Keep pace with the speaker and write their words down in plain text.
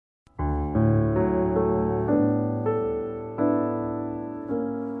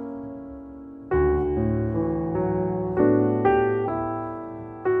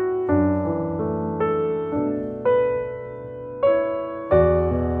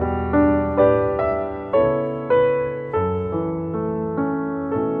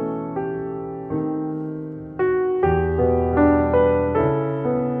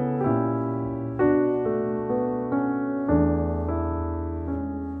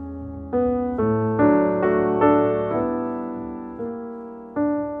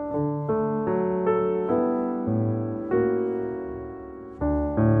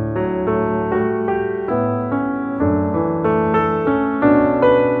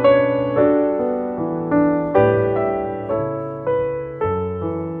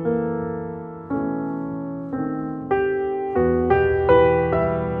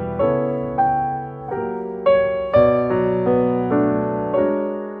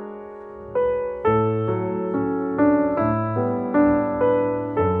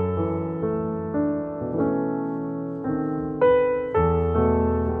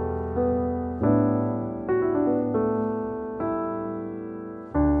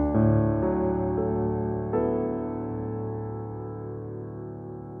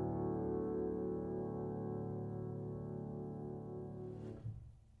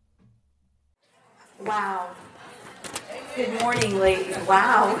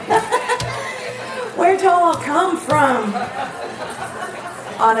Wow. Where'd y'all come from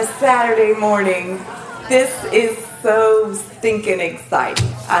on a Saturday morning? This is so stinking exciting.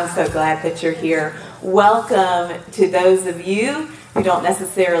 I'm so glad that you're here. Welcome to those of you who don't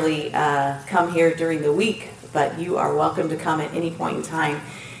necessarily come here during the week, but you are welcome to come at any point in time.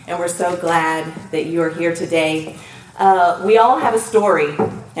 And we're so glad that you are here today. We all have a story,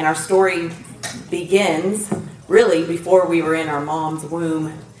 and our story begins really before we were in our mom's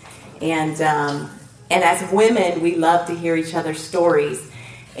womb. And as women, we love to hear each other's stories.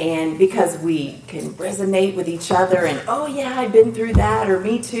 And because we can resonate with each other and, oh yeah, I've been through that, or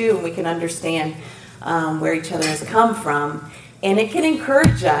me too, and we can understand where each other has come from. And it can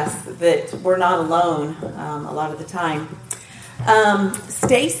encourage us that we're not alone a lot of the time.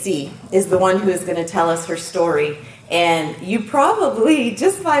 Stacy is the one who is going to tell us her story. And you probably,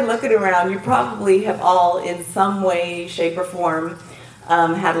 just by looking around, you probably have all in some way, shape, or form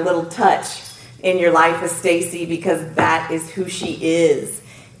had a little touch in your life with Stacy, because that is who she is.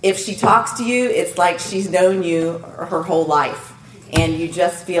 If she talks to you, it's like she's known you her whole life, and you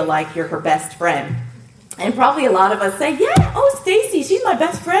just feel like you're her best friend. And probably a lot of us say, yeah, oh, Stacy, she's my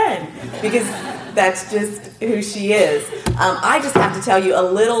best friend, because that's just who she is. I just have to tell you a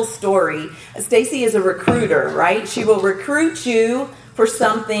little story. Stacy is a recruiter, right? She will recruit you for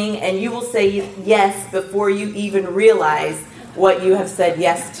something, and you will say yes before you even realize what you have said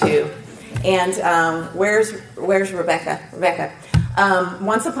yes to. And where's Rebecca? Rebecca.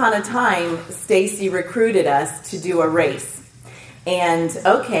 Once upon a time, Stacy recruited us to do a race. And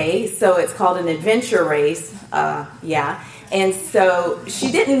okay, so it's called an adventure race. Yeah. And so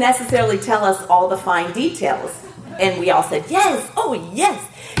she didn't necessarily tell us all the fine details. And we all said, yes, oh yes.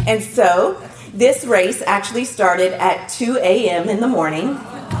 And so this race actually started at 2 a.m. in the morning,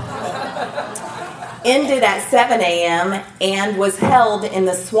 ended at 7 a.m., and was held in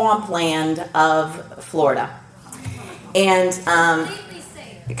the swampland of Florida. And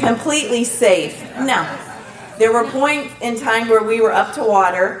completely safe. No. There were points in time where we were up to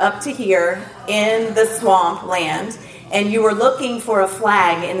water, up to here, in the swamp land, and you were looking for a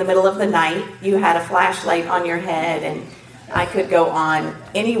flag in the middle of the night. You had a flashlight on your head, and I could go on.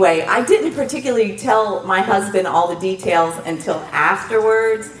 Anyway, I didn't particularly tell my husband all the details until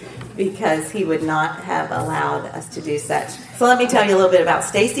afterwards, because he would not have allowed us to do such. So let me tell you a little bit about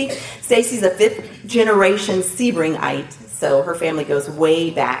Stacy. Stacy's a fifth-generation Sebringite, so her family goes way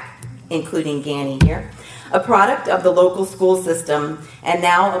back, including Ganny here. A product of the local school system, and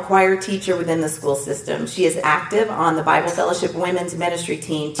now a choir teacher within the school system. She is active on the Bible Fellowship Women's Ministry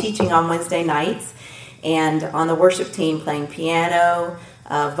team, teaching on Wednesday nights, and on the worship team playing piano,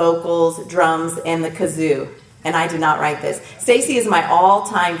 vocals, drums, and the kazoo. And I did not write this. Stacy is my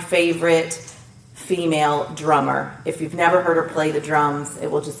all-time favorite female drummer. If you've never heard her play the drums, it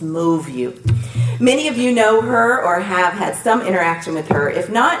will just move you. Many of you know her or have had some interaction with her. If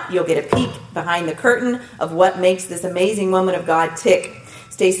not, you'll get a peek behind the curtain of what makes this amazing woman of God tick.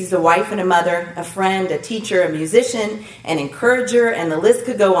 Stacy's a wife and a mother, a friend, a teacher, a musician, an encourager, and the list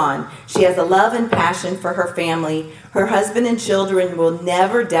could go on. She has a love and passion for her family. Her husband and children will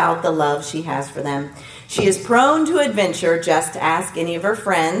never doubt the love she has for them. She is prone to adventure. Just ask any of her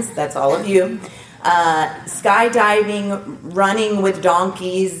friends, that's all of you. Skydiving, running with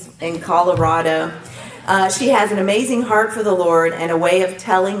donkeys in Colorado. She has an amazing heart for the Lord and a way of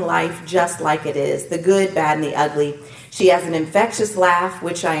telling life just like it is, the good, bad, and the ugly. She has an infectious laugh,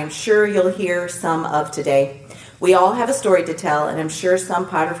 which I am sure you'll hear some of today. We all have a story to tell, and I'm sure some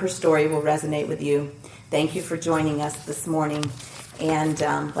part of her story will resonate with you. Thank you for joining us this morning. And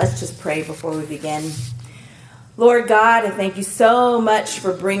let's just pray before we begin. Lord God, I thank you so much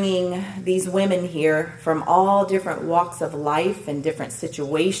for bringing these women here from all different walks of life and different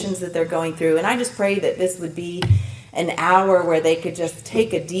situations that they're going through. And I just pray that this would be an hour where they could just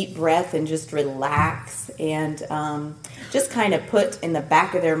take a deep breath and just relax and just kind of put in the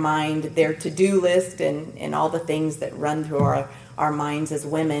back of their mind their to-do list and all the things that run through our minds as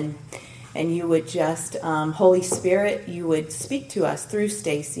women. And you would just, Holy Spirit, you would speak to us through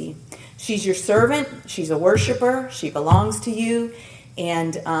Stacy. She's your servant. She's a worshiper. She belongs to you.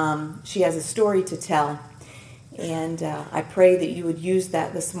 And she has a story to tell. And I pray that you would use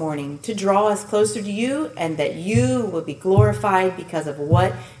that this morning to draw us closer to you, and that you will be glorified because of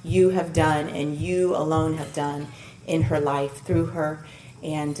what you have done and you alone have done in her life through her,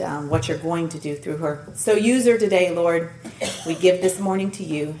 and what you're going to do through her. So use her today, Lord. We give this morning to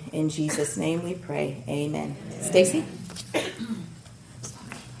you. In Jesus' name we pray. Amen. Stacy?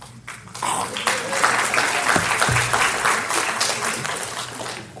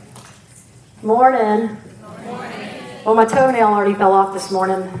 Morning. Well, my toenail already fell off this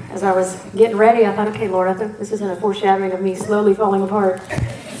morning. As I was getting ready, I thought, okay, Lord, I think this isn't a foreshadowing of me slowly falling apart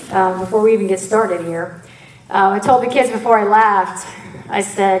before we even get started here. I told the kids before I left, I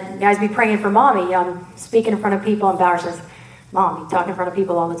said, guys, be praying for Mommy. I'm speaking in front of people, and Bauer says, Mom, you talk in front of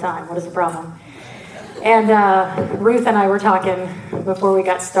people all the time. What is the problem? And Ruth and I were talking before we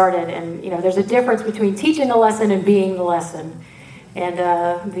got started, and there's a difference between teaching the lesson and being the lesson. And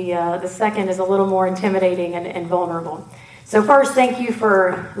the second is a little more intimidating and vulnerable. So first, thank you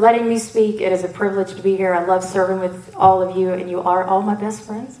for letting me speak. It is a privilege to be here. I love serving with all of you, and you are all my best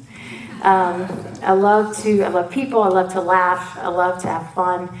friends. I love people. I love to laugh. I love to have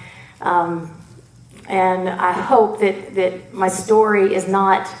fun. And I hope that my story is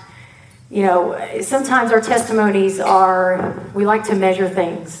not, sometimes our testimonies we like to measure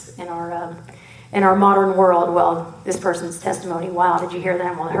things in our modern world. Well, this person's testimony, wow, did you hear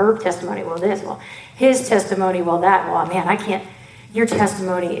that? Well, her testimony, well, this, well, his testimony, well, that, well, man, your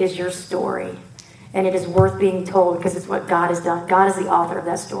testimony is your story, and it is worth being told because it's what God has done. God is the author of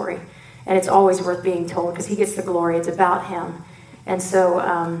that story, and it's always worth being told because he gets the glory. It's about him. And so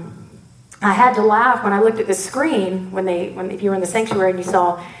I had to laugh when I looked at the screen if you were in the sanctuary and you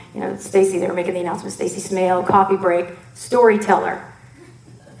saw, Stacy, they were making the announcement, Stacy Smale, coffee break, storyteller.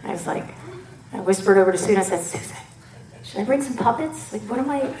 I was like, I whispered over to Susan. I said, Susan, should I bring some puppets? Like,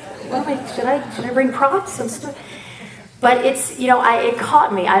 should I bring props? Some stuff? But it's, it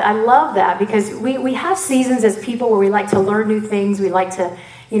caught me. I love that because we have seasons as people where we like to learn new things. We like to,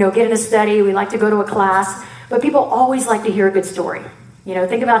 get in a study. We like to go to a class. But people always like to hear a good story.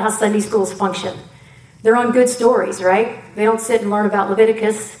 Think about how Sunday schools function. They're on good stories, right? They don't sit and learn about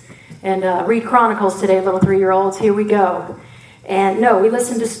Leviticus and read Chronicles today, little 3-year-olds. Here we go. And no, we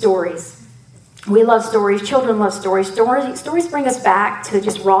listen to stories. We love stories. Children love stories. Stories bring us back to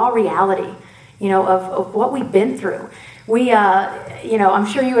just raw reality, of what we've been through. We, I'm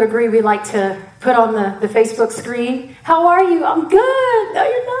sure you would agree, we like to put on the Facebook screen. How are you? I'm good. No,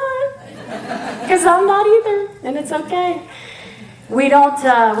 you're not. Because I'm not either. And it's okay. We don't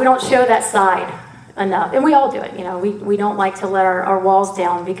show that side enough. And we all do it. We don't like to let our walls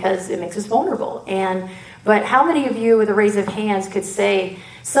down because it makes us vulnerable. But how many of you with a raise of hands could say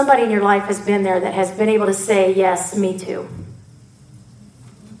somebody in your life has been there that has been able to say, yes, me too?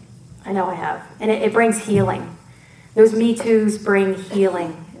 I know I have. And it brings healing. Those Me Too's bring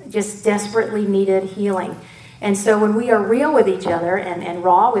healing, just desperately needed healing. And so when we are real with each other and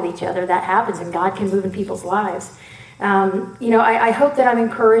raw with each other, that happens, and God can move in people's lives. I hope that I'm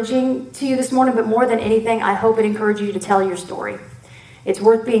encouraging to you this morning, but more than anything, I hope it encourages you to tell your story. It's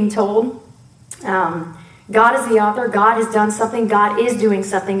worth being told. God is the author. God has done something. God is doing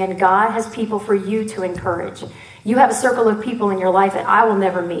something, and God has people for you to encourage. You have a circle of people in your life that I will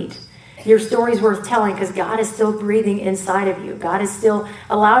never meet. Your story is worth telling because God is still breathing inside of you. God is still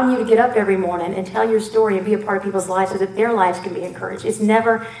allowing you to get up every morning and tell your story and be a part of people's lives so that their lives can be encouraged. It's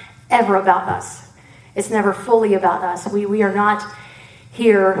never, ever about us. It's never fully about us. We are not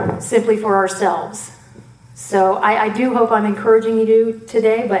here simply for ourselves. So I do hope I'm encouraging you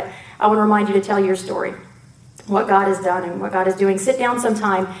today, but I want to remind you to tell your story, what God has done and what God is doing. Sit down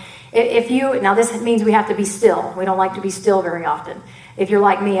sometime. Now this means we have to be still. We don't like to be still very often. If you're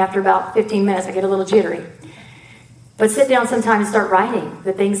like me, after about 15 minutes, I get a little jittery. But sit down sometime and start writing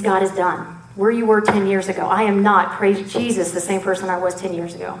the things God has done. Where you were 10 years ago. I am not, praise Jesus, the same person I was 10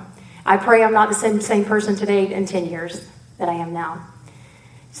 years ago. I pray I'm not the same person today in 10 years that I am now.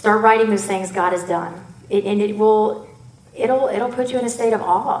 Start writing those things God has done. It'll put you in a state of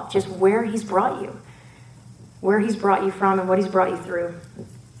awe, just where he's brought you. Where he's brought you from and what he's brought you through.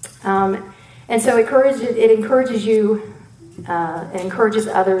 And so it encourages you, it encourages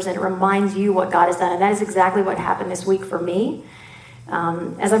others, and it reminds you what God has done. And that is exactly what happened this week for me.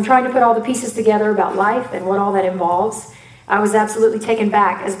 As I'm trying to put all the pieces together about life and what all that involves, I was absolutely taken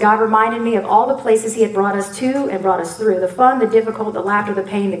back as God reminded me of all the places he had brought us to and brought us through. The fun, the difficult, the laughter, the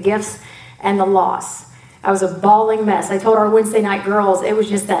pain, the gifts, and the loss. I was a bawling mess. I told our Wednesday night girls, it was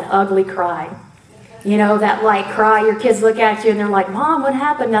just that ugly cry. That cry, your kids look at you and they're like, Mom, what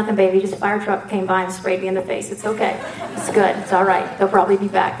happened? Nothing, baby. Just a fire truck came by and sprayed me in the face. It's okay. It's good. It's all right. They'll probably be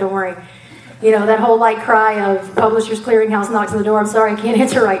back. Don't worry. That whole cry of Publishers Clearinghouse knocks on the door. I'm sorry, I can't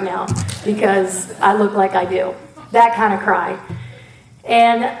answer right now because I look like I do. That kind of cry.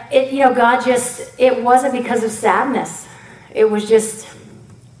 And God it wasn't because of sadness. It was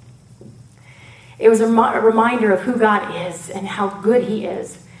a reminder of who God is and how good he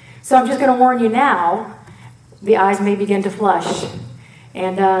is. So I'm just going to warn you now, the eyes may begin to flush.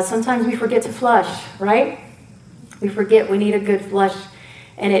 And sometimes we forget to flush, right? We forget we need a good flush,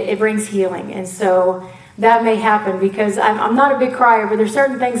 and it brings healing. And so that may happen, because I'm not a big crier, but there's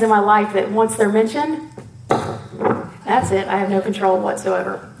certain things in my life that once they're mentioned, that's it. I have no control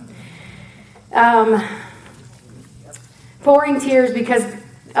whatsoever. Pouring tears because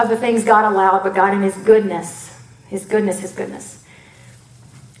of the things God allowed, but God in His goodness,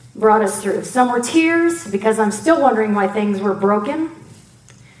 brought us through. Some were tears because I'm still wondering why things were broken,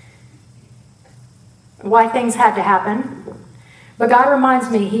 why things had to happen. But God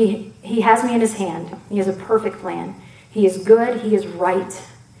reminds me He has me in His hand. He has a perfect plan. He is good. He is right.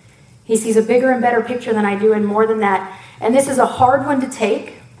 He sees a bigger and better picture than I do, and more than that. And this is a hard one to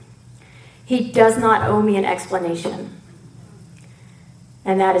take. He does not owe me an explanation.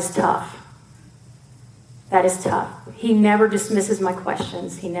 And that is tough. That is tough. He never dismisses my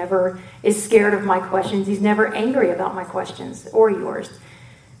questions. He never is scared of my questions. He's never angry about my questions or yours.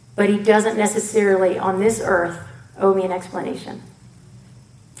 But He doesn't necessarily, on this earth, owe me an explanation.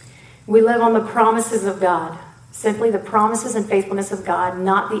 We live on the promises of God. Simply the promises and faithfulness of God,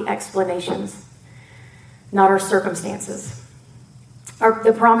 not the explanations, not our circumstances.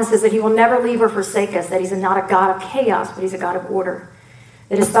 The promise is that He will never leave or forsake us, that He's not a God of chaos, but He's a God of order.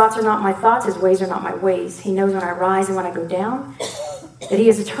 That His thoughts are not my thoughts, His ways are not my ways. He knows when I rise and when I go down. That He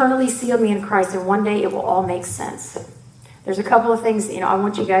has eternally sealed me in Christ, and one day it will all make sense. There's a couple of things, I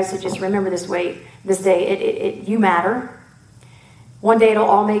want you guys to just remember this day. You matter. One day it'll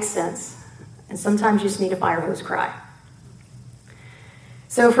all make sense. And sometimes you just need a fire hose cry.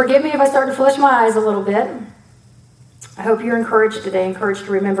 So forgive me if I start to flush my eyes a little bit. I hope you're encouraged today, encouraged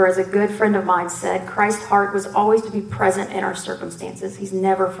to remember, as a good friend of mine said, Christ's heart was always to be present in our circumstances. He's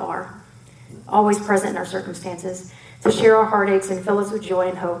never far. Always present in our circumstances. To share our heartaches and fill us with joy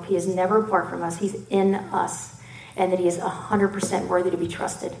and hope. He is never apart from us. He's in us. And that He is 100% worthy to be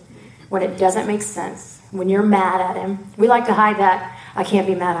trusted. When it doesn't make sense, when you're mad at Him, we like to hide that. I can't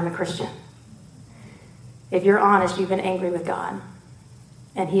be mad, I'm a Christian. If you're honest, you've been angry with God.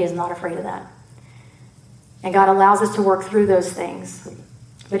 And He is not afraid of that. And God allows us to work through those things.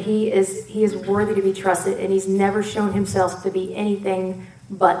 But He is worthy to be trusted, and He's never shown Himself to be anything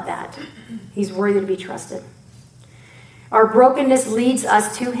but that. He's worthy to be trusted. Our brokenness leads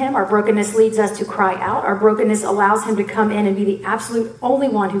us to Him. Our brokenness leads us to cry out. Our brokenness allows Him to come in and be the absolute only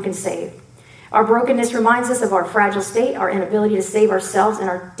one who can save. Our brokenness reminds us of our fragile state, our inability to save ourselves, and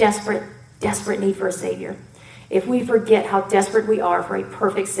our desperate, desperate need for a Savior. If we forget how desperate we are for a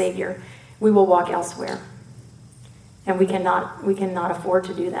perfect Savior, we will walk elsewhere. And we cannot afford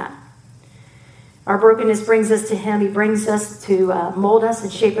to do that. Our brokenness brings us to Him. He brings us to mold us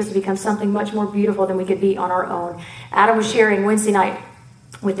and shape us to become something much more beautiful than we could be on our own. Adam was sharing Wednesday night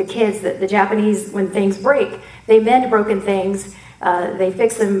with the kids that the Japanese, when things break, they mend broken things. They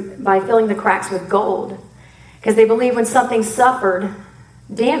fix them by filling the cracks with gold. Because they believe when something suffered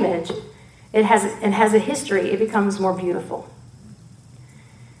damage, it has a history, it becomes more beautiful.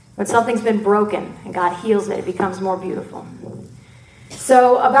 When something's been broken and God heals it, it becomes more beautiful.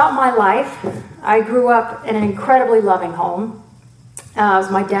 So about my life, I grew up in an incredibly loving home. It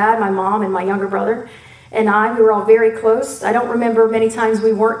was my dad, my mom, and my younger brother. And we were all very close. I don't remember many times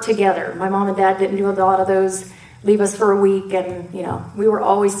we weren't together. My mom and dad didn't do a lot of those, leave us for a week, and, we were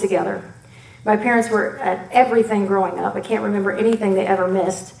always together. My parents were at everything growing up. I can't remember anything they ever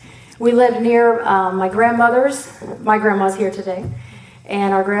missed. We lived near my grandmother's. My grandma's here today.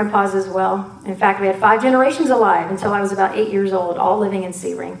 And our grandpas as well. In fact, we had 5 generations alive until I was about 8 years old, all living in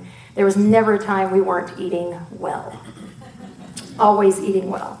Sebring. There was never a time we weren't eating well. Always eating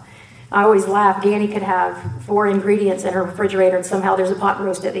well. I always laugh. Danny could have 4 ingredients in her refrigerator, and somehow there's a pot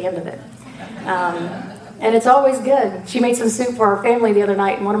roast at the end of it. And it's always good. She made some soup for our family the other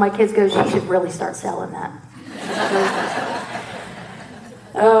night, and one of my kids goes, "You should really start selling that."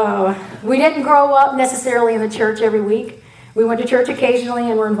 We didn't grow up necessarily in the church every week. We went to church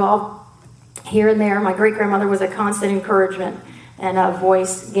occasionally and were involved here and there. My great-grandmother was a constant encouragement and a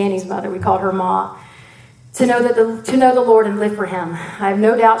voice. Ganny's mother, we called her Ma, to know the Lord and live for Him. I have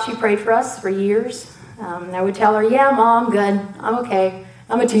no doubt she prayed for us for years. I would tell her, "Yeah, Mom, I'm good. I'm okay.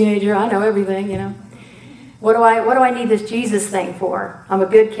 I'm a teenager. I know everything, What do I need this Jesus thing for? I'm a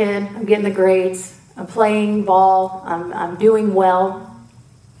good kid. I'm getting the grades. I'm playing ball. I'm doing well."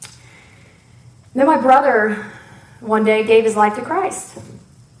 Then my brother one day gave his life to Christ.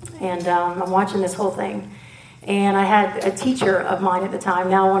 And I'm watching this whole thing. And I had a teacher of mine at the time,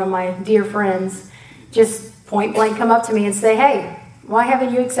 now one of my dear friends, just point blank come up to me and say, "Hey, why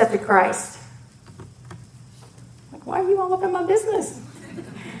haven't you accepted Christ?" Like, why are you all up in my business?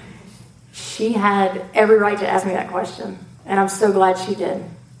 She had every right to ask me that question. And I'm so glad she did.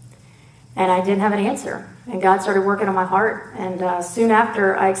 And I didn't have an answer. And God started working on my heart. And soon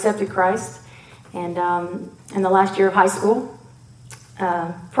after I accepted Christ, And in the last year of high school,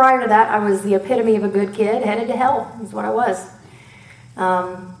 prior to that, I was the epitome of a good kid headed to hell, is what I was.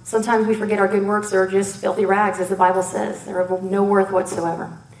 Sometimes we forget our good works are just filthy rags, as the Bible says. They're of no worth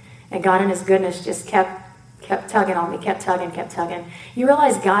whatsoever. And God in his goodness just kept tugging on me, kept tugging. You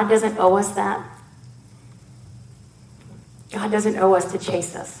realize God doesn't owe us that? God doesn't owe us to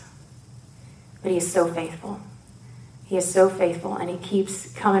chase us. But he is so faithful. He is so faithful, and he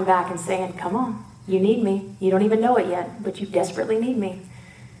keeps coming back and saying, come on, you need me. You don't even know it yet, but you desperately need me.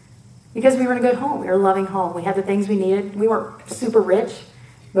 Because we were in a good home. We were a loving home. We had the things we needed. We weren't super rich,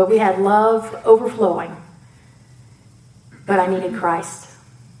 but we had love overflowing. But I needed Christ.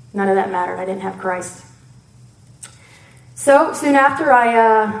 None of that mattered. I didn't have Christ. So soon after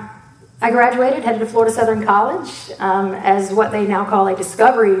I graduated, headed to Florida Southern College as what they now call a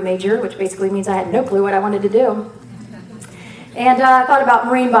discovery major, which basically means I had no clue what I wanted to do. And I thought about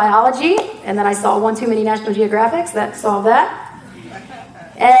marine biology, and then I saw One Too Many National Geographics. That solved that.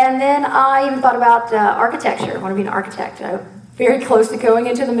 And then I even thought about architecture. I want to be an architect. I'm very close to going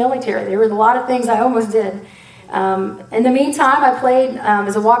into the military. There were a lot of things I almost did. In the meantime, I played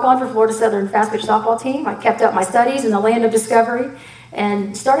as a walk-on for Florida Southern fast pitch softball team. I kept up my studies in the land of discovery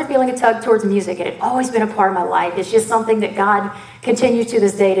and started feeling a tug towards music. It had always been a part of my life. It's just something that God continues to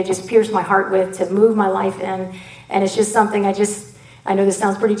this day to just pierce my heart with, to move my life in. And it's just something I know this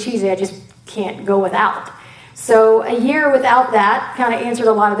sounds pretty cheesy, I just can't go without. So a year without that kind of answered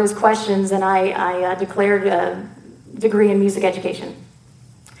a lot of those questions, and I declared a degree in music education.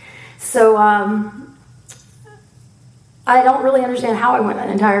 So I don't really understand how I went an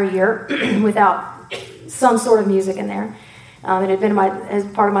entire year without some sort of music in there. It had been as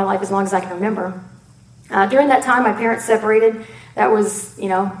part of my life as long as I can remember. During that time, my parents separated. That was,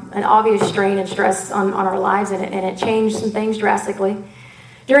 an obvious strain and stress on our lives, and it changed some things drastically.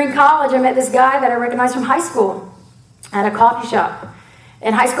 During college, I met this guy that I recognized from high school at a coffee shop.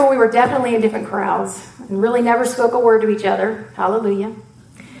 In high school, we were definitely in different crowds and really never spoke a word to each other. Hallelujah.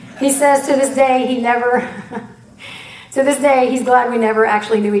 He says to this day, he's glad we never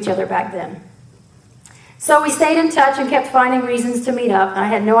actually knew each other back then. So we stayed in touch and kept finding reasons to meet up. I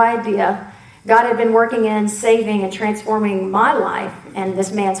had no idea God had been working in saving and transforming my life and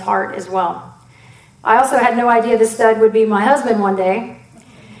this man's heart as well. I also had no idea this stud would be my husband one day.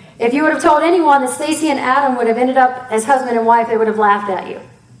 If you would have told anyone that Stacy and Adam would have ended up as husband and wife, they would have laughed at you.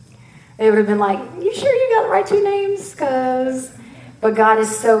 They would have been like, you sure you got the right two names? But God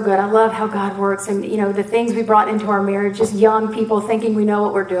is so good. I love how God works. And, the things we brought into our marriage, just young people thinking we know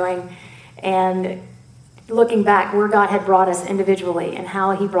what we're doing. And looking back where God had brought us individually and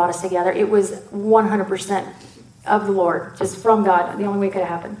how he brought us together, it was 100% of the Lord, just from God, the only way it could have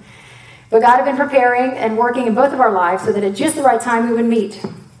happened. But God had been preparing and working in both of our lives so that at just the right time we would meet.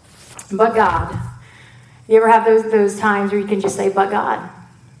 But God. You ever have those times where you can just say, but God,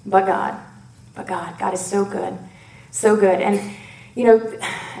 but God, but God. God is so good, so good. And,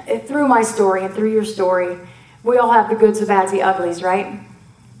 through my story and through your story, we all have the goods, the bads, the uglies, right?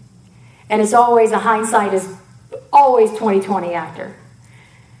 And it's always, hindsight is always 20/20 after.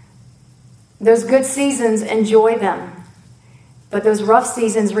 Those good seasons, enjoy them. But those rough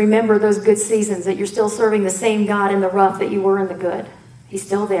seasons, remember those good seasons, that you're still serving the same God in the rough that you were in the good. He's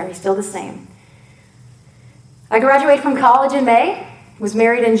still there. He's still the same. I graduated from college in May, was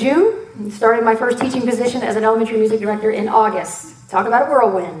married in June, and started my first teaching position as an elementary music director in August. Talk about a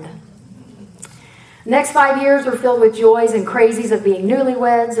whirlwind. The next 5 years were filled with joys and crazies of being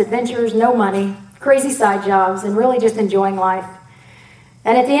newlyweds, adventures, no money, crazy side jobs, and really just enjoying life.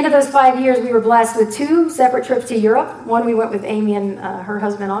 And at the end of those 5 years, we were blessed with 2 separate trips to Europe. One we went with Amy and her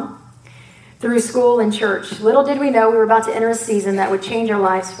husband on, through school and church. Little did we know we were about to enter a season that would change our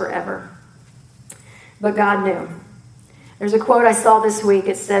lives forever. But God knew. There's a quote I saw this week.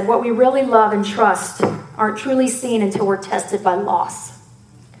 It said, what we really love and trust aren't truly seen until we're tested by loss.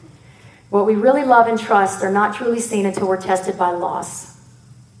 What we really love and trust are not truly seen until we're tested by loss.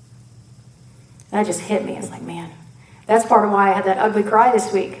 That just hit me. It's like, man, that's part of why I had that ugly cry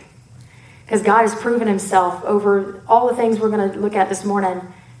this week. Because God has proven himself over all the things we're going to look at this morning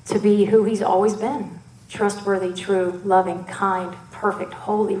to be who he's always been. Trustworthy, true, loving, kind, perfect,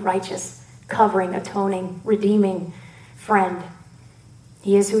 holy, righteous, covering, atoning, redeeming, friend.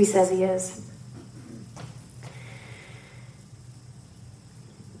 He is who he says he is.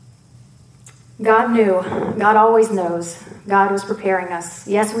 God knew. God always knows. God was preparing us.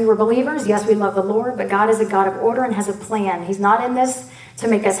 Yes, we were believers. Yes, we love the Lord. But God is a God of order and has a plan. He's not in this to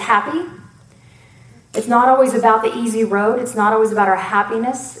make us happy. It's not always about the easy road. It's not always about our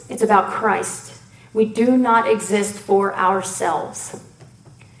happiness. It's about Christ. We do not exist for ourselves.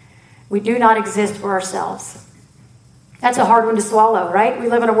 We do not exist for ourselves. That's a hard one to swallow, right? We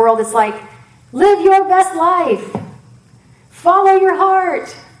live in a world that's like, live your best life. Follow your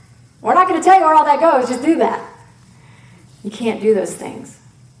heart. We're not going to tell you where all that goes. Just do that. You can't do those things.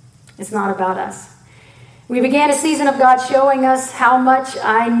 It's not about us. We began a season of God showing us how much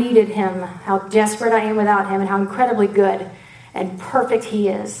I needed him, how desperate I am without him, and how incredibly good and perfect he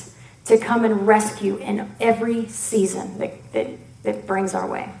is to come and rescue in every season that brings our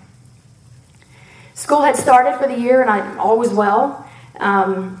way. School had started for the year, and all was well.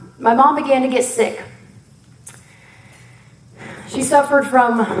 My mom began to get sick. She suffered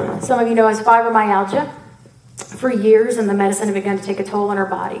from, some of you know, as fibromyalgia for years, and the medicine had begun to take a toll on her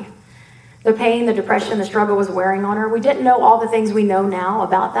body. The pain, the depression, the struggle was wearing on her. We didn't know all the things we know now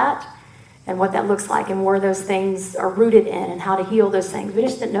about that and what that looks like and where those things are rooted in and how to heal those things. We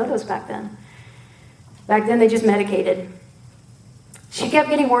just didn't know those back then. Back then, they just medicated. She kept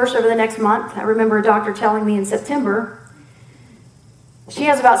getting worse over the next month. I remember a doctor telling me in September, she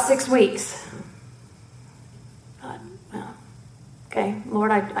has about 6 weeks. Okay,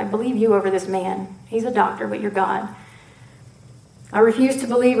 Lord, I believe you over this man. He's a doctor, but you're God. I refuse to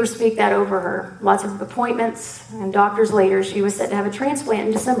believe or speak that over her. Lots of appointments and doctors later. She was set to have a transplant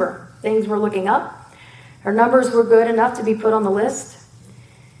in December. Things were looking up. Her numbers were good enough to be put on the list.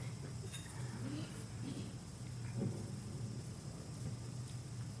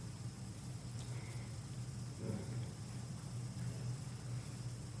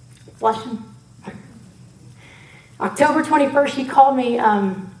 Flushing. October 21st, she called me,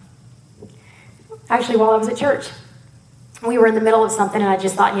 actually while I was at church. We were in the middle of something, and I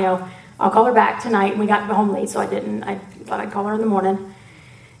just thought, I'll call her back tonight. We got home late, so I didn't. I thought I'd call her in the morning.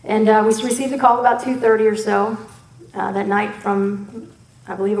 And we received a call about 2:30 or so that night from,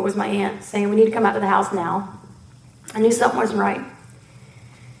 I believe it was my aunt, saying we need to come out to the house now. I knew something wasn't right.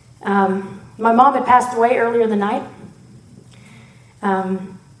 My mom had passed away earlier in the night.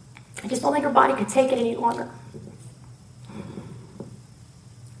 I just don't think her body could take it any longer.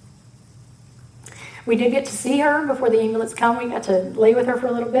 We did get to see her before the ambulance came. We got to lay with her for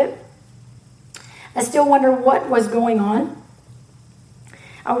a little bit. I still wonder what was going on.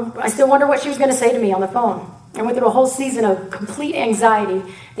 I still wonder what she was going to say to me on the phone. I went through a whole season of complete anxiety.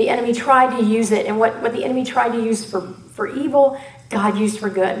 The enemy tried to use it, and what the enemy tried to use for evil, God used for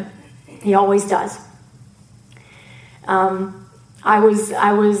good. He always does. I was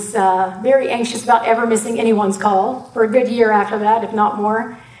very anxious about ever missing anyone's call for a good year after that, if not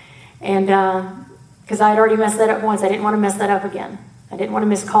more. And because I had already messed that up once, I didn't want to mess that up again. I didn't want to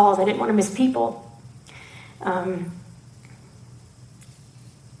miss calls. I didn't want to miss people.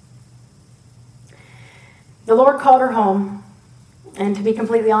 The Lord called her home, and to be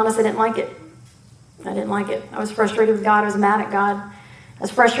completely honest, I didn't like it. I didn't like it. I was frustrated with God. I was mad at God. I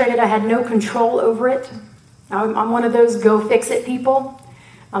was frustrated. I had no control over it. I'm one of those go fix it people.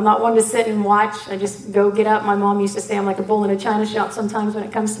 I'm not one to sit and watch. I just go get up. My mom used to say I'm like a bull in a china shop sometimes when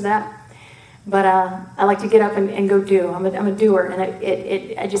it comes to that. But I like to get up and go do. I'm a doer, and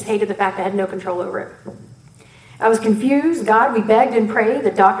I just hated the fact I had no control over it. I was confused. God, we begged and prayed.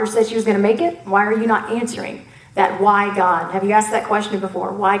 The doctor said she was going to make it. Why are you not answering that why God? Have you asked that question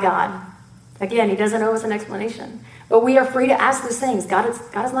before? Why God? Again, he doesn't owe us an explanation. But we are free to ask those things. God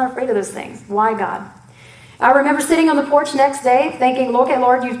is not afraid of those things. Why God? I remember sitting on the porch next day thinking, okay,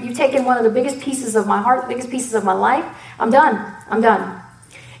 Lord, you've taken one of the biggest pieces of my heart, the biggest pieces of my life. I'm done. I'm done.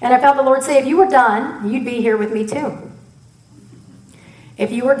 And I felt the Lord say, if you were done, you'd be here with me too.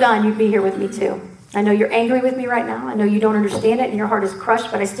 If you were done, you'd be here with me too. I know you're angry with me right now. I know you don't understand it and your heart is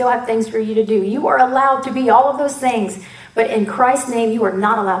crushed, but I still have things for you to do. You are allowed to be all of those things, but in Christ's name, you are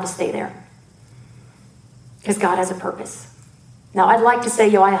not allowed to stay there. Because God has a purpose. Now, I'd like to tell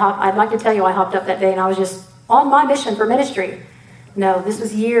you I hopped up that day and I was just on my mission for ministry. No, this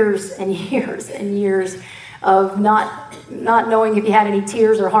was years and years and years of not knowing if you had any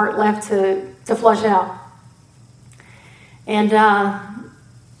tears or heart left to flush out. And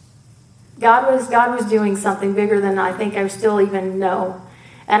God was doing something bigger than I think I still even know.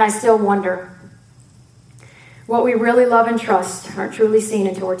 And I still wonder. What we really love and trust aren't truly seen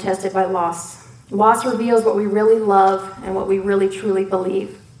until we're tested by loss. Loss reveals what we really love and what we really truly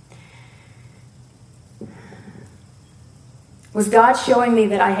believe. Was God showing me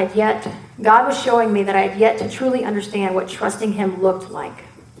that God was showing me that I had yet to truly understand what trusting him looked like.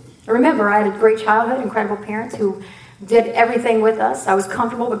 Remember, I had a great childhood, incredible parents who did everything with us. I was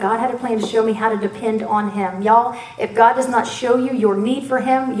comfortable, but God had a plan to show me how to depend on him. Y'all, if God does not show you your need for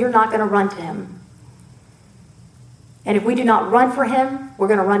him, you're not going to run to him. And if we do not run for him, we're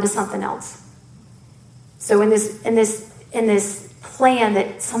going to run to something else. So in this plan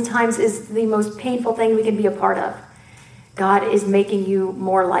that sometimes is the most painful thing we can be a part of. God is making you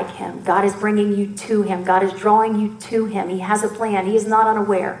more like him. God is bringing you to him. God is drawing you to him. He has a plan. He is not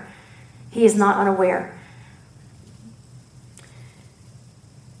unaware. He is not unaware.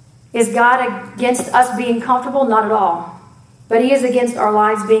 Is God against us being comfortable? Not at all. But he is against our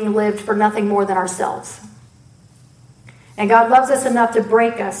lives being lived for nothing more than ourselves. And God loves us enough to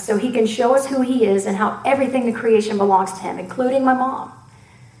break us so he can show us who he is and how everything in creation belongs to him, including my mom.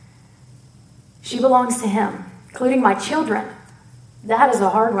 She belongs to him, including my children. That is a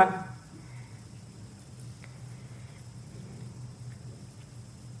hard one.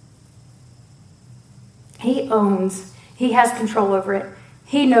 He owns, he has control over it.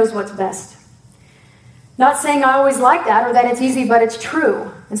 He knows what's best. Not saying I always like that or that it's easy, but it's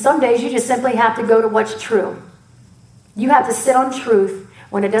true. And some days you just simply have to go to what's true. You have to sit on truth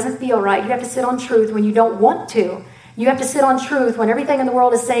when it doesn't feel right. You have to sit on truth when you don't want to. You have to sit on truth when everything in the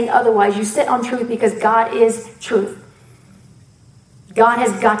world is saying otherwise. You sit on truth because God is truth. God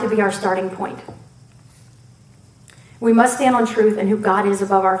has got to be our starting point. We must stand on truth and who God is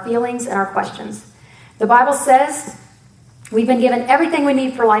above our feelings and our questions. The Bible says we've been given everything we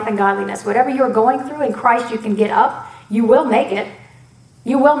need for life and godliness. Whatever you're going through in Christ, you can get up. You will make it.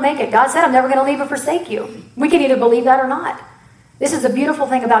 You will make it. God said, I'm never going to leave or forsake you. We can either believe that or not. This is the beautiful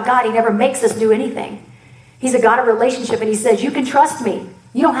thing about God. He never makes us do anything. He's a God of relationship, and he says, you can trust me.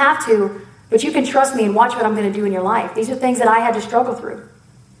 You don't have to, but you can trust me and watch what I'm going to do in your life. These are things that I had to struggle through.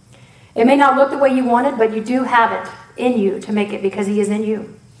 It may not look the way you wanted, but you do have it in you to make it because he is in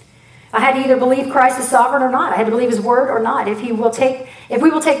you. I had to either believe Christ is sovereign or not. I had to believe his word or not. If we will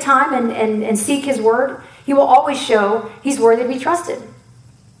take time and seek his word, he will always show he's worthy to be trusted.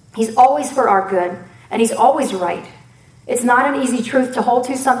 He's always for our good, and he's always right. It's not an easy truth to hold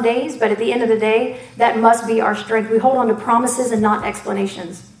to some days, but at the end of the day, that must be our strength. We hold on to promises and not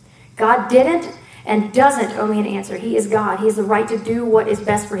explanations. God didn't and doesn't owe me an answer. He is God. He has the right to do what is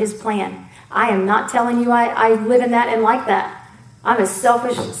best for his plan. I am not telling you I live in that and like that. I'm a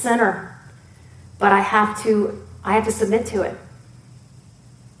selfish sinner, but I have to submit to it.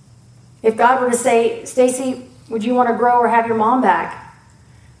 If God were to say, Stacy, would you want to grow or have your mom back?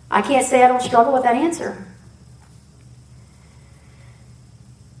 I can't say I don't struggle with that answer.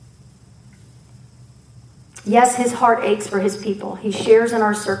 Yes, his heart aches for his people. He shares in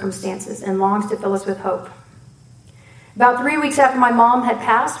our circumstances and longs to fill us with hope. About 3 weeks after my mom had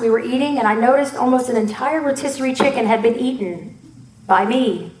passed, we were eating, and I noticed almost an entire rotisserie chicken had been eaten by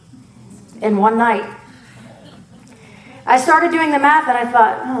me in one night. I started doing the math, and I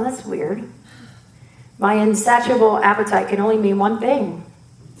thought, oh, that's weird. My insatiable appetite can only mean one thing.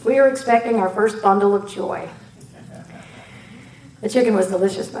 We were expecting our first bundle of joy. The chicken was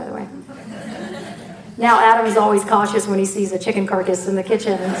delicious, by the way. Now Adam is always cautious when he sees a chicken carcass in the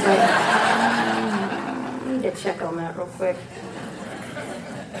kitchen. And it's like, I need to check on that real quick.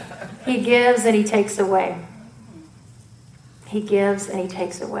 He gives and he takes away. He gives and he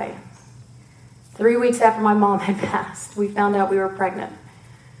takes away. 3 weeks after my mom had passed, we found out we were pregnant.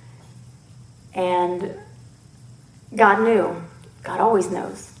 And God knew. God always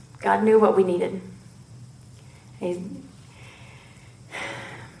knows. God knew what we needed.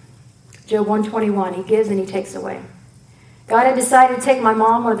 Job 121, he gives and he takes away. God had decided to take my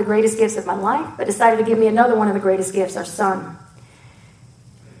mom, one of the greatest gifts of my life, but decided to give me another one of the greatest gifts, our son.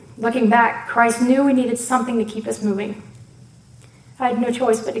 Looking back, Christ knew we needed something to keep us moving. I had no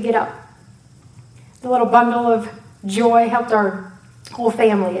choice but to get up. The little bundle of joy helped our whole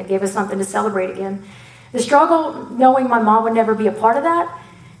family. It gave us something to celebrate again. The struggle, knowing my mom would never be a part of that,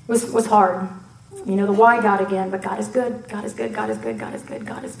 was hard. You know, the why God again, but God is good. God is good. God is good. God is good.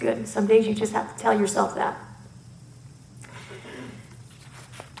 God is good. Some days you just have to tell yourself that.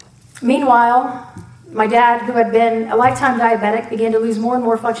 Meanwhile, my dad, who had been a lifetime diabetic, began to lose more and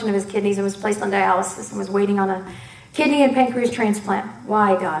more function of his kidneys and was placed on dialysis and was waiting on a kidney and pancreas transplant.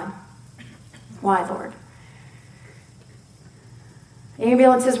 Why, God? Why, Lord?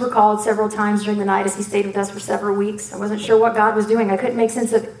 Ambulances were called several times during the night as he stayed with us for several weeks. I wasn't sure what God was doing. I couldn't make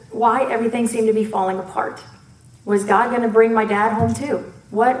sense of why everything seemed to be falling apart. Was God going to bring my dad home too?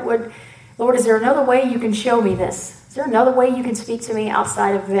 Lord, is there another way you can show me this? Is there another way you can speak to me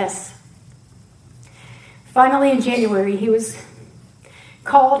outside of this? Finally, in January, he was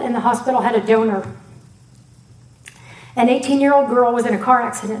called and the hospital had a donor. An 18-year-old girl was in a car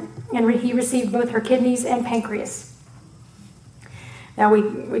accident and he received both her kidneys and pancreas. Now,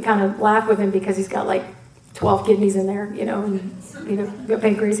 we kind of laugh with him because he's got like 12 kidneys in there, and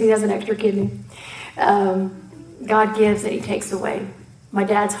pancreas. He has an extra kidney. God gives and he takes away. My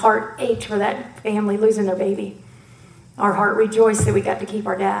dad's heart ached for that family losing their baby. Our heart rejoiced that we got to keep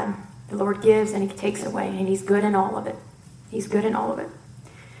our dad. The Lord gives and he takes away, and he's good in all of it. He's good in all of it.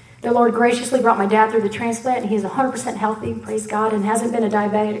 The Lord graciously brought my dad through the transplant, and he's 100% healthy, praise God, and hasn't been a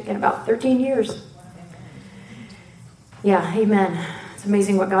diabetic in about 13 years. Yeah, amen. It's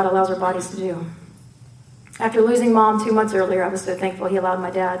amazing what God allows our bodies to do. After losing Mom 2 months earlier, I was so thankful he allowed my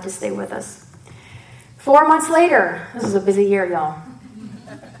dad to stay with us. 4 months later, this was a busy year, y'all.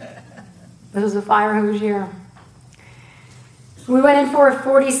 This was a fire hose year. We went in for a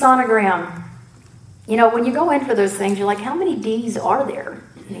 4D sonogram. You know, when you go in for those things, you're like, how many Ds are there?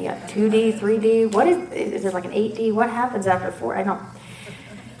 You got 2D, 3D. What is there like an 8D? What happens after 4? I don't.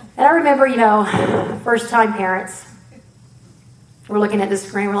 And I remember, you know, first-time parents. We're looking at the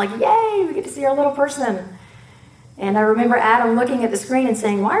screen. We're like, yay, we get to see our little person. And I remember Adam looking at the screen and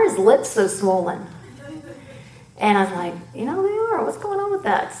saying, why are his lips so swollen? And I was like, you know, they are. What's going on with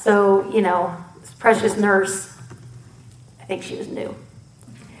that? So, you know, this precious nurse, I think she was new.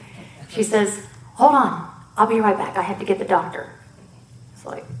 She says, hold on. I'll be right back. I have to get the doctor. It's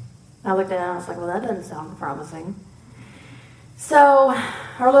like, I looked at it and I was like, well, that doesn't sound promising. So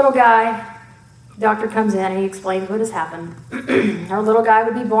our little guy, doctor comes in and he explains what has happened. Our little guy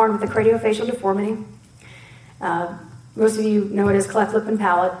would be born with a craniofacial deformity. Most of you know it as cleft lip and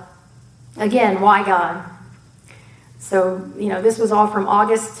palate. Again, why God? So, you know, this was all from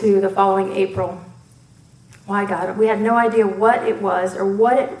August to the following April. Why God? We had no idea what it was or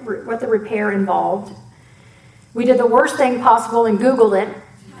what the repair involved. We did the worst thing possible and Googled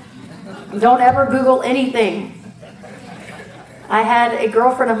it. Don't ever Google anything. I had a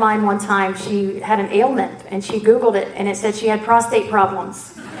girlfriend of mine one time, she had an ailment, and she Googled it, and it said she had prostate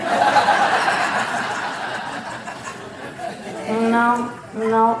problems.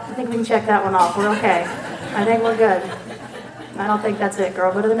 No, I think we can check that one off. We're okay. I think we're good. I don't think that's it,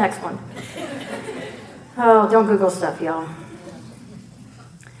 girl. Go to the next one. Oh, don't Google stuff, y'all.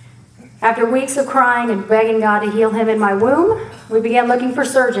 After weeks of crying and begging God to heal him in my womb, we began looking for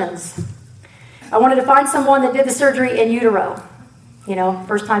surgeons. I wanted to find someone that did the surgery in utero. You know,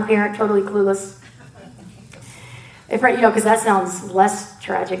 first-time parent, totally clueless. Because that sounds less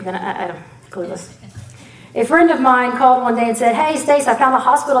tragic than clueless. A friend of mine called one day and said, hey, Stace, I found a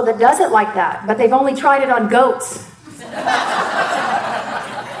hospital that does it like that, but they've only tried it on goats.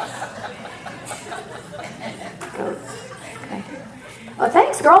 Goats. Okay. Oh,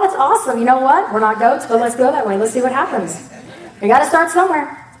 thanks, girl. That's awesome. You know what? We're not goats, but let's go that way. Let's see what happens. We got to start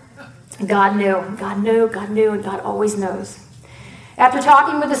somewhere. God knew, and God always knows. After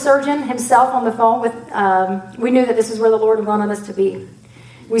talking with the surgeon himself on the phone, we knew that this is where the Lord wanted us to be.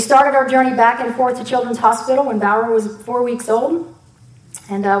 We started our journey back and forth to Children's Hospital when Bauer was 4 weeks old,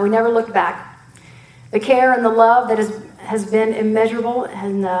 and we never looked back. The care and the love that has been immeasurable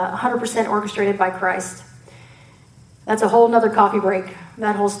and 100% orchestrated by Christ. That's a whole nother coffee break,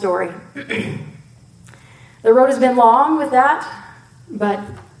 that whole story. The road has been long with that, but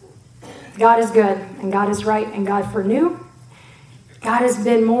God is good, and God is right, and God foreknew. God has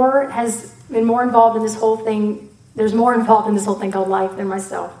been more involved in this whole thing. There's more involved in this whole thing called life than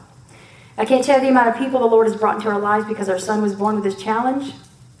myself. I can't tell you the amount of people the Lord has brought into our lives because our son was born with this challenge.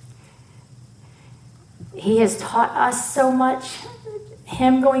 He has taught us so much,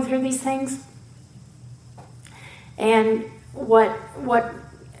 him going through these things. And what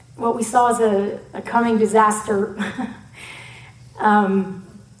we saw as a coming disaster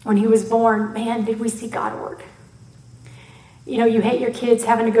when he was born, man, did we see God work. You know, you hate your kids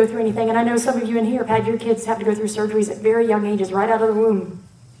having to go through anything. And I know some of you in here have had your kids have to go through surgeries at very young ages, right out of the womb.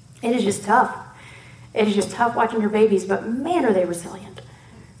 It is just tough. It is just tough watching your babies, but man, are they resilient.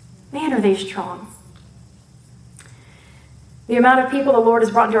 Man, are they strong. The amount of people the Lord has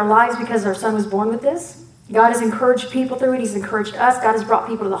brought into our lives because our son was born with this. God has encouraged people through it. He's encouraged us. God has brought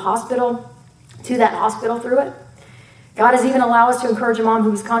people to that hospital through it. God has even allowed us to encourage a mom who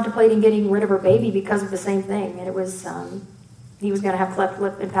was contemplating getting rid of her baby because of the same thing. And it was... he was going to have cleft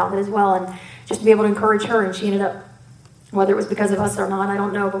lip and palate as well, and just to be able to encourage her, and she ended up, whether it was because of us or not, I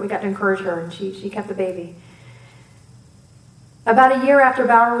don't know, but we got to encourage her, and she kept the baby. About a year after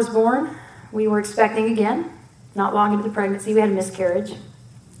Bauer was born, we were expecting again. Not long into the pregnancy, we had a miscarriage.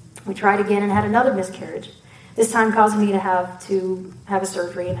 We tried again and had another miscarriage, this time causing me to have a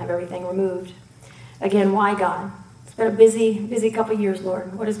surgery and have everything removed. Again, why God? It's been a busy couple of years,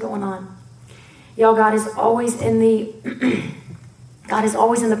 Lord. What is going on? Y'all, God is always in the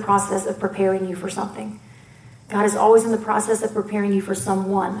process of preparing you for something. God is always in the process of preparing you for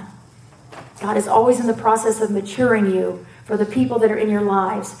someone. God is always in the process of maturing you for the people that are in your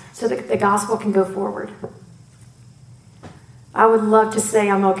lives so that the gospel can go forward. I would love to say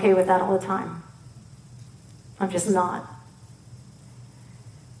I'm okay with that all the time. I'm just not.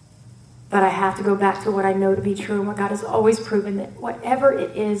 But I have to go back to what I know to be true and what God has always proven, that whatever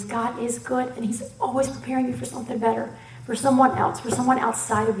it is, God is good, and he's always preparing you for something better, for someone else, for someone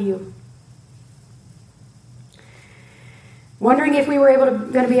outside of you. Wondering if we were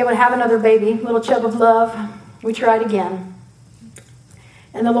going to be able to have another baby, little chub of love. We tried again.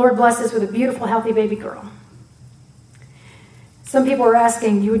 And the Lord blessed us with a beautiful, healthy baby girl. Some people are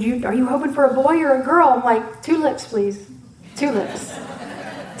asking, are you hoping for a boy or a girl? I'm like, 2 lips, please. 2 lips.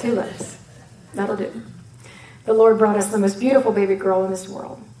 2 lips. That'll do. The Lord brought us the most beautiful baby girl in this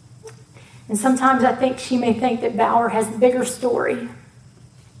world. And sometimes I think she may think that Bauer has the bigger story.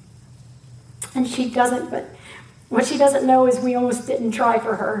 And she doesn't, but what she doesn't know is we almost didn't try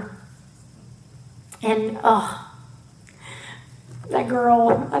for her. And, that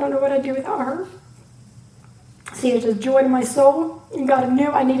girl, I don't know what I'd do without her. See, it's a joy to my soul, and God knew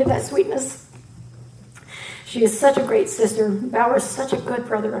I needed that sweetness. She is such a great sister. Bauer is such a good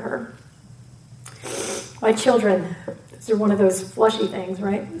brother to her. My children, they're one of those flushy things,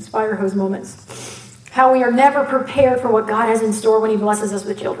 right? Those fire hose moments. How we are never prepared for what God has in store when he blesses us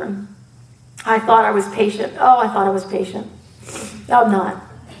with children. I thought I was patient. I thought I was patient. I'm not.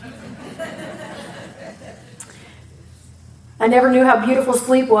 I never knew how beautiful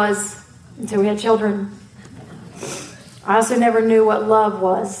sleep was until we had children. I also never knew what love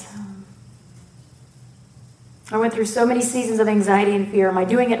was. I went through so many seasons of anxiety and fear. Am I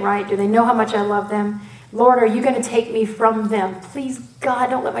doing it right? Do they know how much I love them? Lord, are you going to take me from them? Please, God,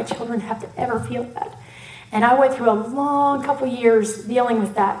 don't let my children have to ever feel that. And I went through a long couple years dealing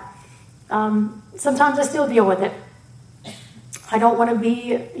with that. Sometimes I still deal with it. I don't want to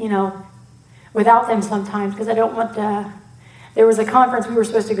be, without them sometimes, because I don't want to. There was a conference we were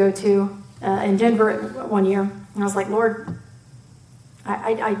supposed to go to in Denver one year. And I was like, Lord,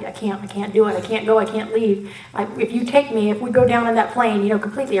 I can't do it. I can't go. I can't leave. If you take me, if we go down in that plane,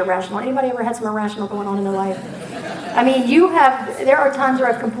 completely irrational. Anybody ever had some irrational going on in their life? I mean, there are times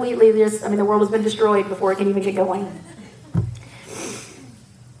where I've completely the world has been destroyed before it can even get going.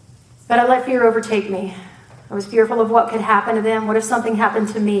 But I let fear overtake me. I was fearful of what could happen to them. What if something happened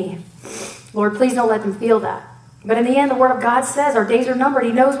to me? Lord, please don't let them feel that. But in the end, the Word of God says our days are numbered.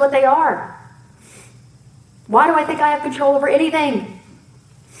 He knows what they are. Why do I think I have control over anything?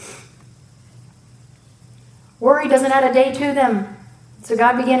 Worry doesn't add a day to them. So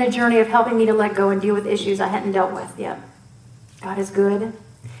God began a journey of helping me to let go and deal with issues I hadn't dealt with yet. God is good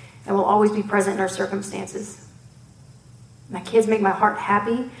and will always be present in our circumstances. My kids make my heart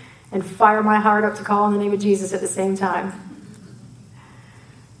happy and fire my heart up to call on the name of Jesus at the same time.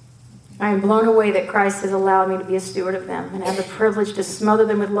 I am blown away that Christ has allowed me to be a steward of them and have the privilege to smother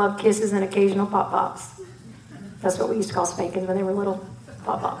them with love kisses and occasional pop-pops. That's what we used to call spankings when they were little,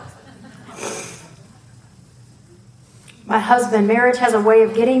 pop-pops. My husband, marriage has a way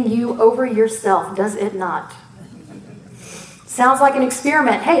of getting you over yourself, does it not? Sounds like an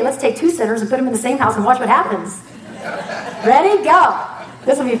experiment. Hey, let's take 2 sinners and put them in the same house and watch what happens. Ready? Go.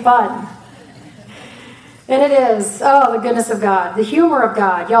 This will be fun. And it is. Oh, the goodness of God. The humor of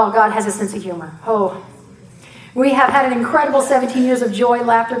God. Y'all, God has a sense of humor. Oh. We have had an incredible 17 years of joy,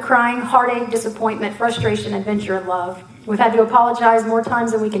 laughter, crying, heartache, disappointment, frustration, adventure, and love. We've had to apologize more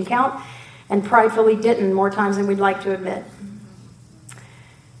times than we can count, and pridefully didn't more times than we'd like to admit.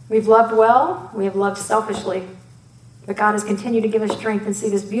 We've loved well. We have loved selfishly. But God has continued to give us strength and see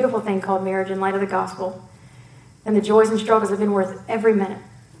this beautiful thing called marriage in light of the gospel. And the joys and struggles have been worth every minute.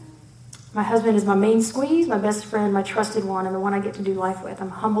 My husband is my main squeeze, my best friend, my trusted one, and the one I get to do life with. I'm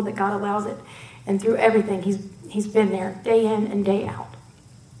humbled that God allows it. And through everything, he's been there day in and day out.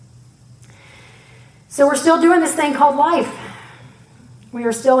 So we're still doing this thing called life. We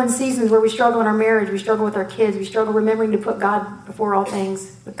are still in seasons where we struggle in our marriage. We struggle with our kids. We struggle remembering to put God before all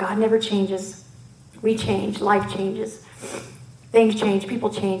things. But God never changes. We change. Life changes. Things change. People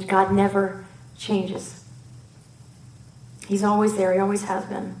change. God never changes. He's always there. He always has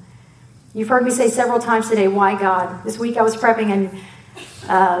been. You've heard me say several times today, why God? This week I was prepping and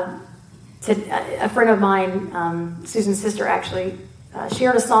a friend of mine, Susan's sister actually,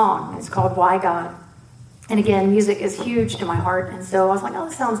 shared a song. It's called Why God? And again, music is huge to my heart. And so I was like, oh,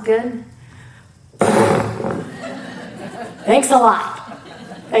 this sounds good. Thanks a lot.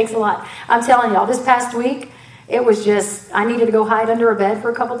 Thanks a lot. I'm telling y'all, this past week, it was just, I needed to go hide under a bed for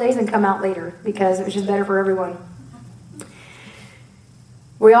a couple days and come out later because it was just better for everyone.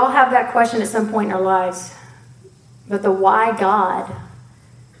 We all have that question at some point in our lives. But the why God,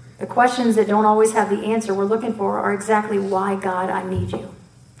 the questions that don't always have the answer we're looking for are exactly why God, I need you.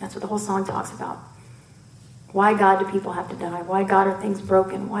 That's what the whole song talks about. Why, God, do people have to die? Why, God, are things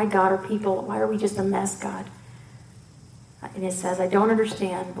broken? Why, God, are people? Why are we just a mess, God? And it says, I don't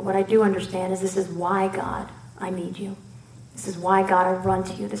understand, but what I do understand is this is why, God, I need you. This is why, God, I run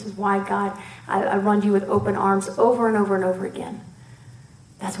to you. This is why, God, I run to you with open arms over and over and over again.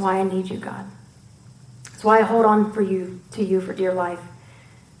 That's why I need you, God. That's why I hold on to you for dear life.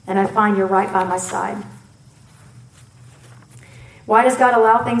 And I find you're right by my side. Why does God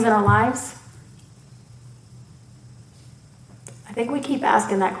allow things in our lives? I think we keep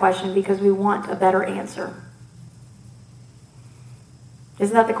asking that question because we want a better answer.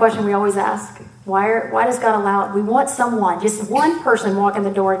 Isn't that the question we always ask? Why does God allow it? We want someone, just one person walk in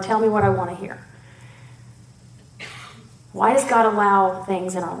the door and tell me what I want to hear. Why does God allow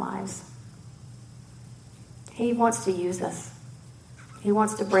things in our lives? He wants to use us. He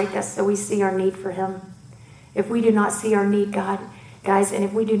wants to break us so we see our need for him. If we do not see our need, God, guys, and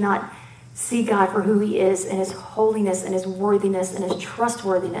if we do not see God for who he is and his holiness and his worthiness and his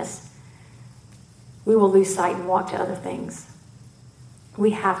trustworthiness, we will lose sight and walk to other things.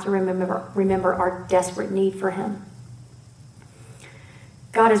 We have to remember our desperate need for him.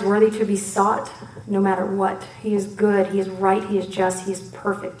 God is worthy to be sought no matter what. He is good, he is right, he is just, he is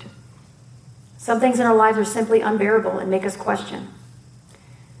perfect. Some things in our lives are simply unbearable and make us question.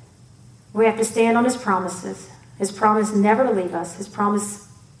 We have to stand on his promises. His promise never to leave us. His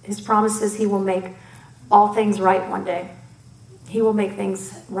promises he will make all things right one day. He will make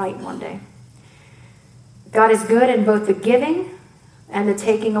things right one day. God is good in both the giving and the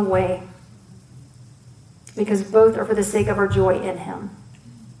taking away, because both are for the sake of our joy in him.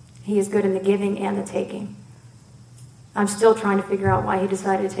 He is good in the giving and the taking. I'm still trying to figure out why he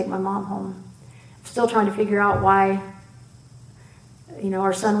decided to take my mom home. I'm still trying to figure out why,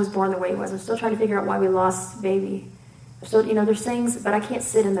 our son was born the way he was. I'm still trying to figure out why we lost baby. So, there's things, but I can't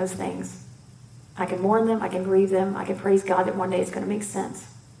sit in those things. I can mourn them, I can grieve them, I can praise God that one day it's going to make sense.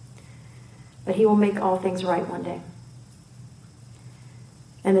 But he will make all things right one day.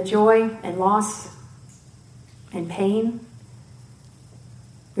 And the joy and loss and pain,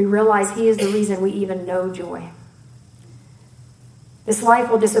 we realize he is the reason we even know joy. This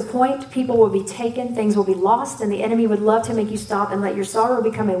life will disappoint, people will be taken, things will be lost, and the enemy would love to make you stop and let your sorrow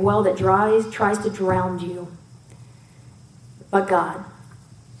become a well that tries to drown you. But God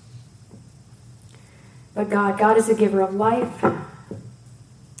is the giver of life.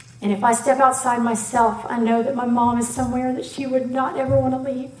 And if I step outside myself, I know that my mom is somewhere that she would not ever want to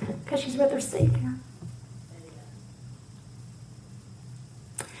leave because she's with her Savior.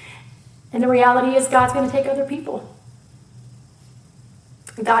 And the reality is God's going to take other people.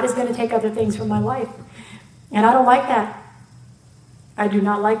 God is going to take other things from my life. And I don't like that. I do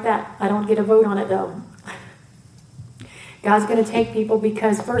not like that. I don't get a vote on it, though. God's going to take people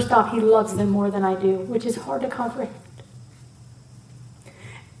because, first off, he loves them more than I do, which is hard to comprehend.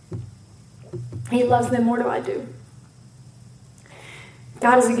 He loves them more than I do.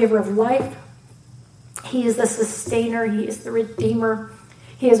 God is a giver of life. He is the sustainer. He is the redeemer.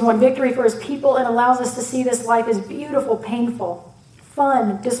 He has won victory for his people and allows us to see this life as beautiful, painful,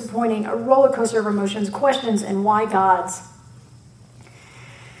 fun, disappointing, a roller coaster of emotions, questions, and why God's.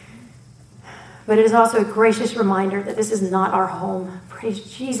 But it is also a gracious reminder that this is not our home.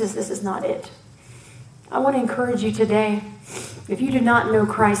 Praise Jesus, this is not it. I want to encourage you today, if you do not know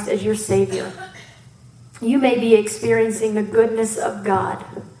Christ as your Savior, you may be experiencing the goodness of God,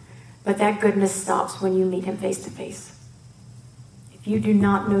 but that goodness stops when you meet him face to face. If you do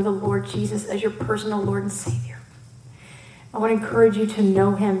not know the Lord Jesus as your personal Lord and Savior, I want to encourage you to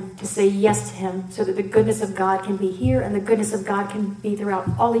know him, to say yes to him, so that the goodness of God can be here and the goodness of God can be throughout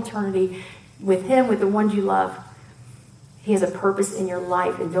all eternity with him, with the ones you love. He has a purpose in your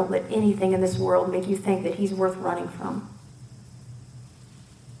life, and don't let anything in this world make you think that he's worth running from.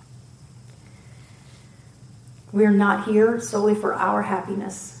 We are not here solely for our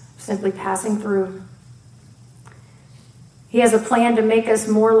happiness, simply passing through. He has a plan to make us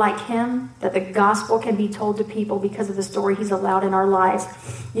more like him, that the gospel can be told to people because of the story he's allowed in our lives.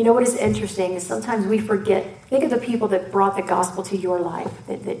 You know what is interesting is sometimes we forget. Think of the people that brought the gospel to your life,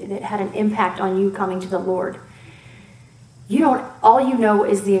 that had an impact on you coming to the Lord. All you know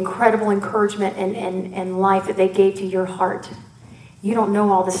is the incredible encouragement and life that they gave to your heart. You don't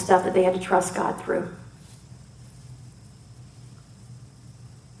know all the stuff that they had to trust God through.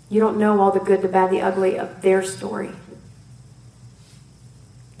 You don't know all the good, the bad, the ugly of their story.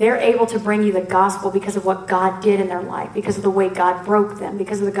 They're able to bring you the gospel because of what God did in their life, because of the way God broke them,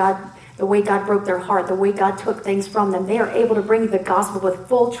 because of the way God broke their heart, the way God took things from them. They are able to bring you the gospel with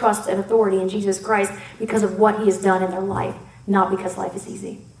full trust and authority in Jesus Christ because of what he has done in their life, not because life is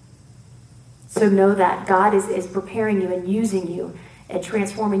easy. So know that God is preparing you and using you and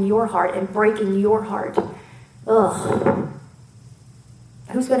transforming your heart and breaking your heart Ugh.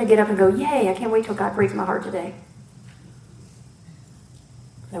 Who's going to get up and go, yay, I can't wait till God breaks my heart today?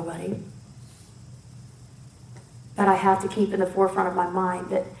 Nobody. But I have to keep in the forefront of my mind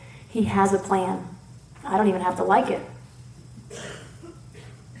that he has a plan. I don't even have to like it.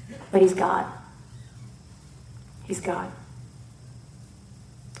 But he's God. He's God.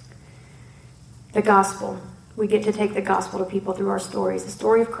 The gospel. We get to take the gospel to people through our stories. The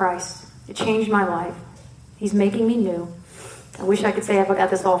story of Christ. It changed my life. He's making me new. I wish I could say I've got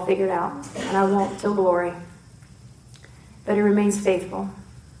this all figured out. And I won't till glory. But he remains faithful.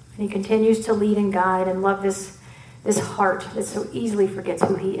 And he continues to lead and guide and love this heart that so easily forgets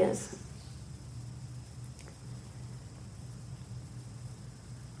who he is.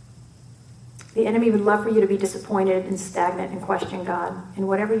 The enemy would love for you to be disappointed and stagnant and question God in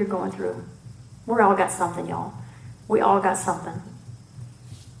whatever you're going through. We all got something, y'all. We all got something.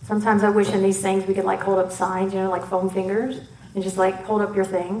 Sometimes I wish in these things we could like hold up signs, like foam fingers, and just like hold up your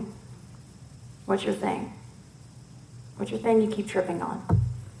thing. What's your thing? What's your thing you keep tripping on?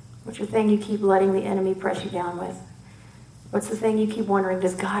 What's your thing you keep letting the enemy press you down with? What's the thing you keep wondering,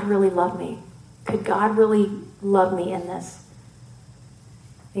 does God really love me? Could God really love me in this?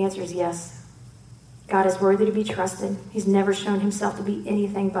 The answer is yes. God is worthy to be trusted. He's never shown himself to be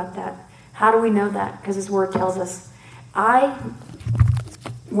anything but that. How do we know that? Because his word tells us.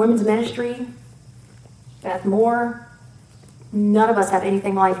 Women's ministry, Beth Moore, none of us have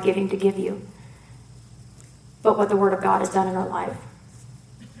anything life-giving to give you. But what the word of God has done in our life.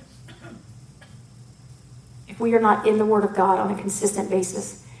 If we are not in the word of God on a consistent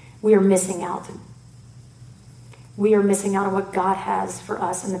basis, we are missing out. We are missing out on what God has for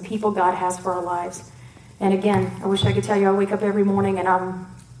us and the people God has for our lives. And again, I wish I could tell you I wake up every morning and I'm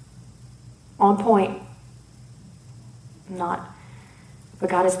on point. I'm not. But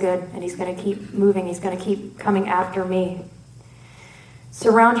God is good, and he's going to keep moving. He's going to keep coming after me.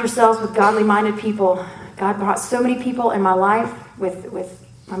 Surround yourselves with godly-minded people. God brought so many people in my life with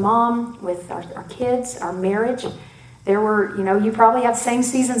my mom, with our kids, our marriage. There were, you probably have the same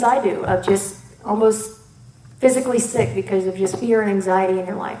seasons I do of just almost physically sick because of just fear and anxiety in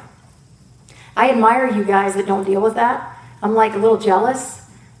your life. I admire you guys that don't deal with that. I'm like a little jealous,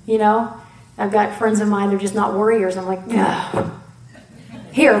 I've got friends of mine, they're just not warriors. I'm like, ugh.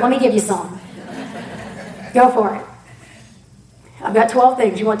 Here, let me give you some. Go for it. I've got 12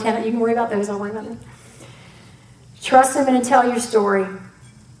 things. You want 10? You can worry about those. I'll worry about them. Trust him and tell your story.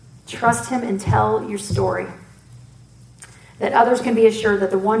 Trust him and tell your story. That others can be assured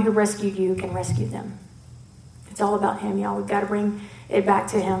that the one who rescued you can rescue them. It's all about him, y'all. We've got to bring it back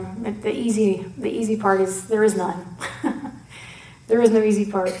to him. The easy part is there is none. There is no easy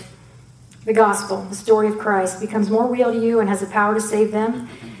part. The gospel, the story of Christ, becomes more real to you and has the power to save them.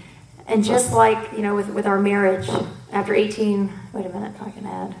 And just like, with our marriage, after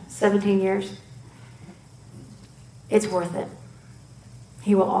 17 years, it's worth it.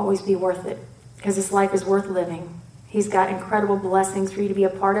 He will always be worth it because this life is worth living. He's got incredible blessings for you to be a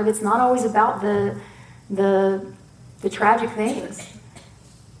part of. It's not always about the tragic things.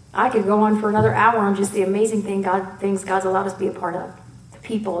 I could go on for another hour on just the amazing things God's allowed us to be a part of.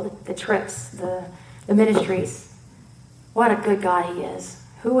 People, the trips, the ministries. What a good God he is.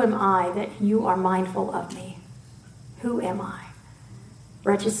 Who am I that you are mindful of me? Who am I?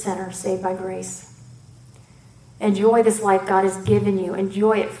 Wretched sinner saved by grace. Enjoy this life God has given you.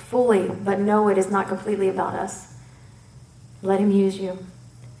 Enjoy it fully, but know it is not completely about us. Let him use you.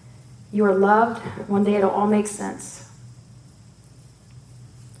 You are loved. One day it'll all make sense.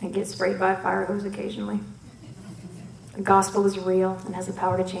 And get sprayed by a fire hose occasionally. The gospel is real and has the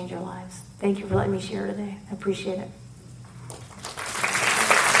power to change our lives. Thank you for letting me share today. I appreciate it.